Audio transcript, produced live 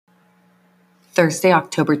Thursday,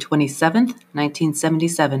 October 27th,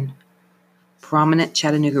 1977. Prominent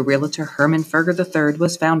Chattanooga realtor Herman Ferger III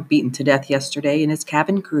was found beaten to death yesterday in his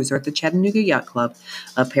cabin cruiser at the Chattanooga Yacht Club.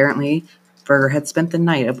 Apparently, Ferger had spent the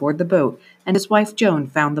night aboard the boat, and his wife Joan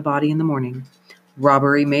found the body in the morning.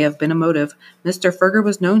 Robbery may have been a motive. Mr. Ferger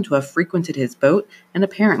was known to have frequented his boat and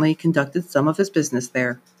apparently conducted some of his business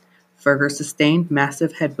there. Ferger sustained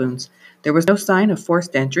massive head wounds. There was no sign of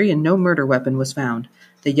forced entry and no murder weapon was found.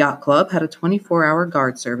 The yacht club had a 24-hour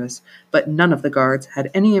guard service, but none of the guards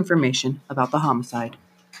had any information about the homicide.